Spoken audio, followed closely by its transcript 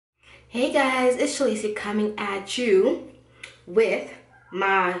Hey guys, it's Shalisi coming at you with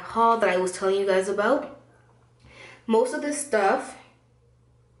my haul that I was telling you guys about. Most of this stuff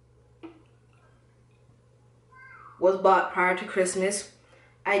was bought prior to Christmas.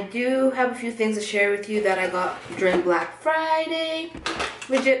 I do have a few things to share with you that I got during Black Friday.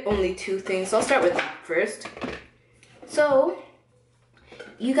 Legit only two things, so I'll start with that first. So,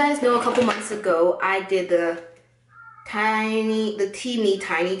 you guys know a couple months ago I did the Teamy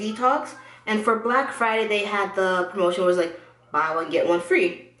Tiny Detox, and for Black Friday they had the promotion where it was like buy one get one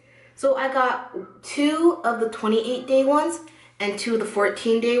free. So I got 2 of the 28-day ones and 2 of the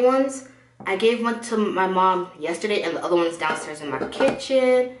 14-day ones. I gave one to my mom yesterday and the other one's downstairs in my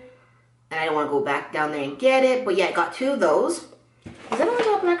kitchen, and I don't want to go back down there and get it, but yeah, I got 2 of those. Is that all I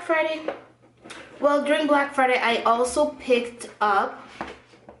got Black Friday? Well, during Black Friday I also picked up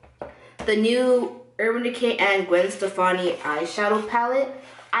the new Urban Decay and Gwen Stefani eyeshadow palette.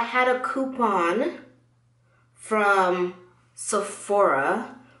 I had a coupon from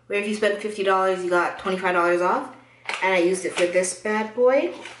Sephora where if you spent $50 you got $25 off, and I used it for this bad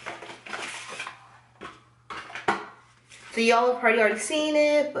boy. So y'all have probably already seen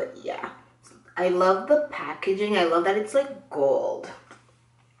it, but yeah. I love the packaging. I love that it's like gold.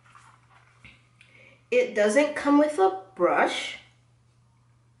 It doesn't come with a brush,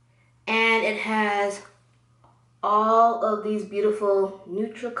 and it has all of these beautiful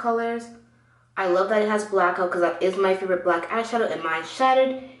neutral colors. I love that it has blackout because that is my favorite black eyeshadow, and mine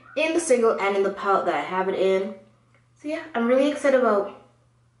shattered in the single and in the palette that I have it in. So yeah, I'm really excited about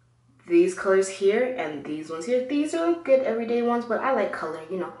these colors here and these ones here. These are good everyday ones, but I like color,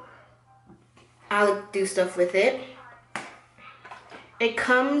 you know. I like to do stuff with it. It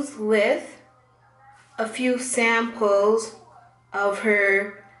comes with a few samples of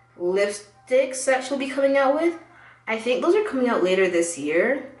her lipsticks that she'll be coming out with. I think those are coming out later this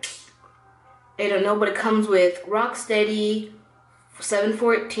year. I don't know, but it comes with Rocksteady,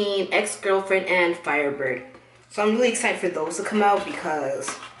 714, Ex-Girlfriend, and Firebird. So I'm really excited for those to come out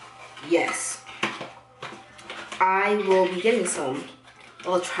because, yes, I will be getting some.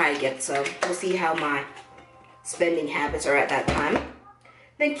 I'll try to get some. We'll see how my spending habits are at that time.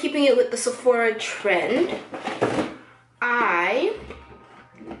 Then keeping it with the Sephora trend, I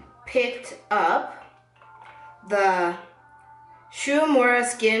picked up the Shu Uemura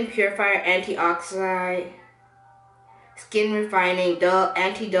Skin Purifier Antioxidant Skin Refining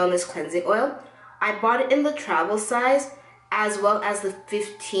Anti-Dullness Cleansing Oil. I bought it in the travel size as well as the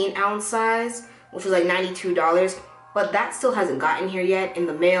 15-ounce size, which was like $92, but that still hasn't gotten here yet in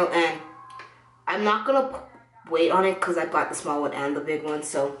the mail, and I'm not gonna wait on it because I got the small one and the big one,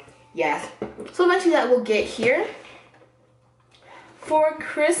 so yeah. So eventually that will get here. For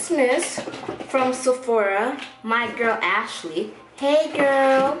Christmas from Sephora, my girl Ashley, hey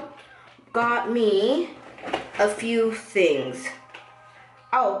girl, got me a few things.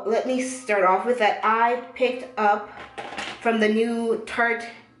 Oh, let me start off with that. I picked up from the new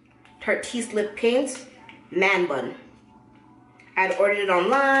Tarteist Lip Paints Man Bun. I'd ordered it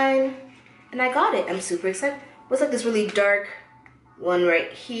online and I got it. I'm super excited. Looks like this really dark one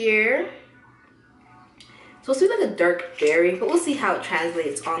right here. So it's supposed to be like a dark berry, but we'll see how it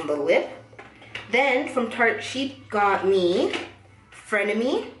translates on the lip. Then from Tarte, she got me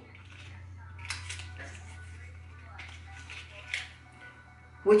Frenemy,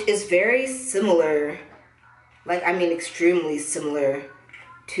 which is very similar, like I mean extremely similar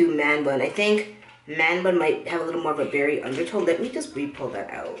to Man Bun. I think Man Bun might have a little more of a berry undertone. Let me just re-pull that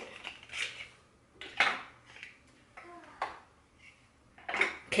out.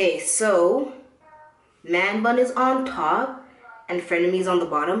 Okay, so Man Bun is on top and Frenemy is on the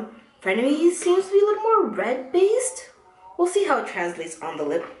bottom. Frenemy seems to be a little more red based. We'll see how it translates on the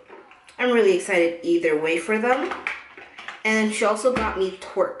lip. I'm really excited either way for them. And she also got me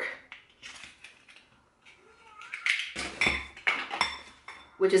Twerk,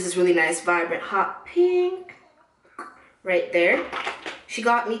 which is this really nice vibrant hot pink right there. She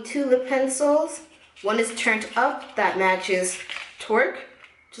got me 2 lip pencils. One is turned up that matches Twerk,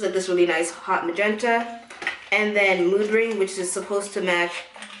 which is like this really nice hot magenta. And then Mood Ring, which is supposed to match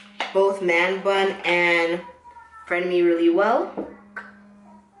both Man Bun and Frenemy really well.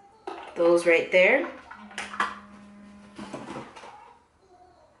 Those right there.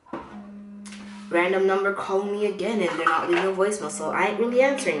 Random number calling me again and they're not leaving a voicemail, so I ain't really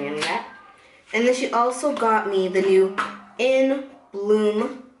answering any of that. And then she also got me the new In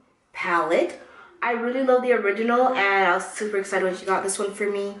Bloom palette. I really love the original and I was super excited when she got this one for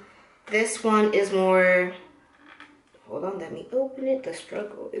me. This one is more, hold on, let me open it. The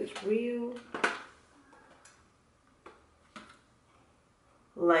struggle is real.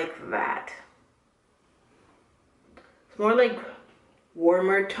 like that. It's more like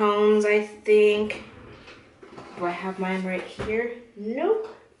warmer tones, I think. Do I have mine right here?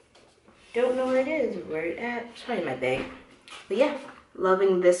 Nope. Don't know where it is. Where it at? It's probably in my bag. But yeah,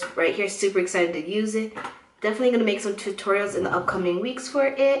 loving this right here. Super excited to use it. Definitely gonna make some tutorials in the upcoming weeks for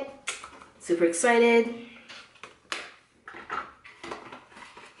it. Super excited.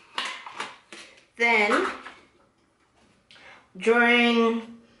 Then,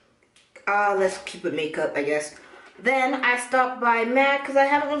 during, let's keep it makeup, I guess. Then I stopped by MAC because I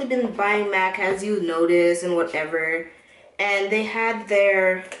haven't really been buying MAC, as you notice, and whatever. And they had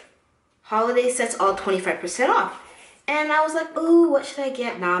their holiday sets all 25% off. And I was like, ooh, what should I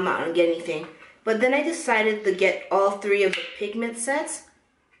get? Nah, I'm not gonna get anything. But then I decided to get all 3 of the pigment sets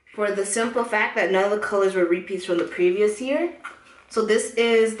for the simple fact that none of the colors were repeats from the previous year. So this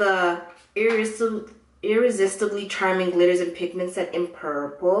is the Irresistibly Charming Glitters and Pigment set in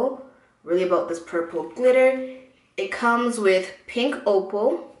purple. Really about this purple glitter. It comes with Pink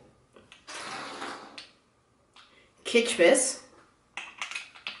Opal, Kitschmas,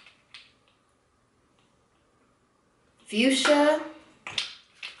 Fuchsia,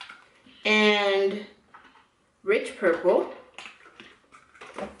 and Rich Purple.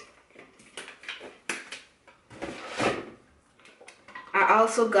 I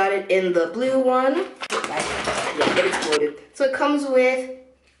also got it in the blue one. Yeah, it exploded. So it comes with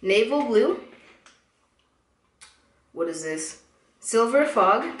Naval Blue. What is this? Silver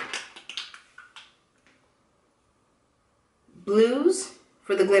Fog. Blues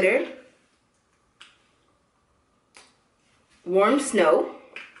for the glitter. Warm Snow.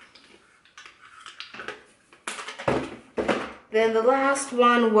 Then the last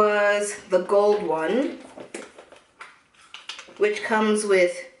one was the gold one, which comes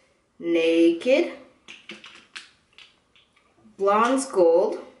with Naked, Blonde's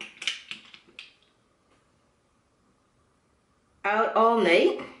Gold, Out All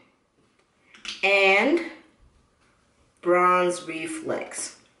Night, and Bronze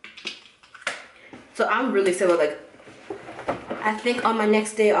Reflex. So I'm really excited. Like, I think on my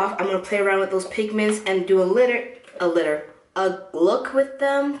next day off, I'm gonna play around with those pigments and do a look with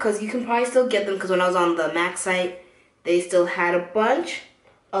them, because you can probably still get them, because when I was on the MAC site, they still had a bunch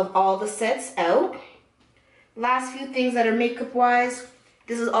of all the sets out. Last few things that are makeup wise,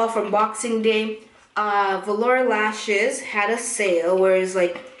 this is all from Boxing Day. Velour Lashes had a sale where it's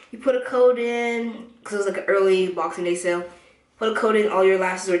like you put a code in, because it was like an early Boxing Day sale. Put a code in, all your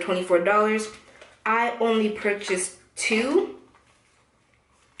lashes were $24. I only purchased 2.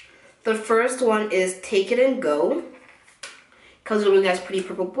 The first one is Take It and Go. Comes with a really nice pretty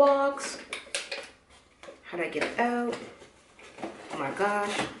purple box. How do I get it out? Oh my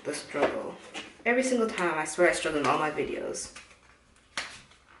gosh, the struggle. Every single time, I swear I struggle in all my videos.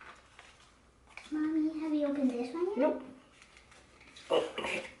 Mommy, have you opened this one yet? Nope. Oh,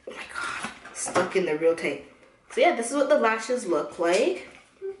 okay. Oh my god. Stuck in there real tight. So yeah, this is what the lashes look like.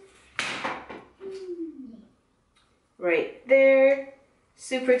 Right there.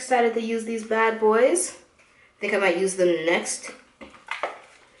 Super excited to use these bad boys. I think I might use them next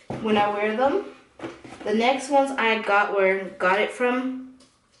when I wear them. The next ones I got it from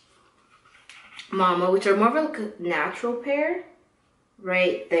Mama, which are more of like a natural pair.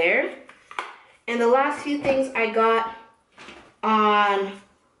 Right there. And the last few things I got on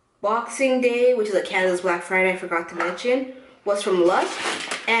Boxing Day, which is like Canada's Black Friday, I forgot to mention, was from Lush.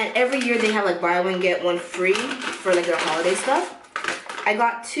 And every year they have like buy one get one free for like their holiday stuff. I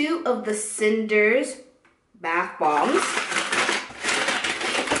got 2 of the Cinders bath bombs.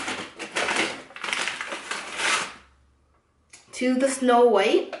 To the Snow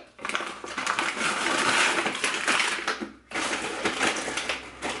White.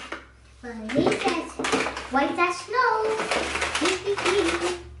 White as snow.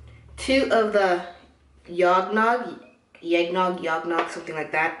 2 of the Yognog, something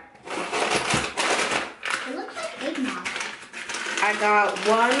like that. It looks like eggnog. I got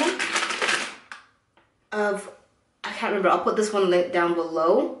 1 of, I can't remember, I'll put this one link down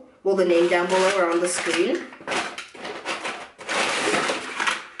below. Well, the name down below or on the screen.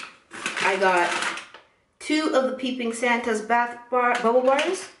 I got 2 of the Peeping Santa's bubble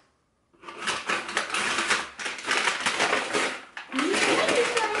bars.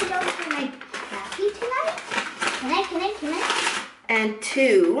 And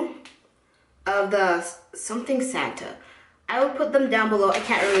 2 of the something Santa. I will put them down below. I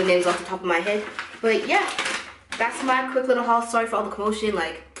can't remember the names off the top of my head. But yeah, that's my quick little haul. Sorry for all the commotion.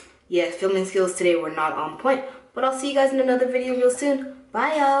 Like, yeah, filming skills today were not on point. But I'll see you guys in another video real soon.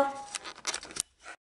 Bye, y'all.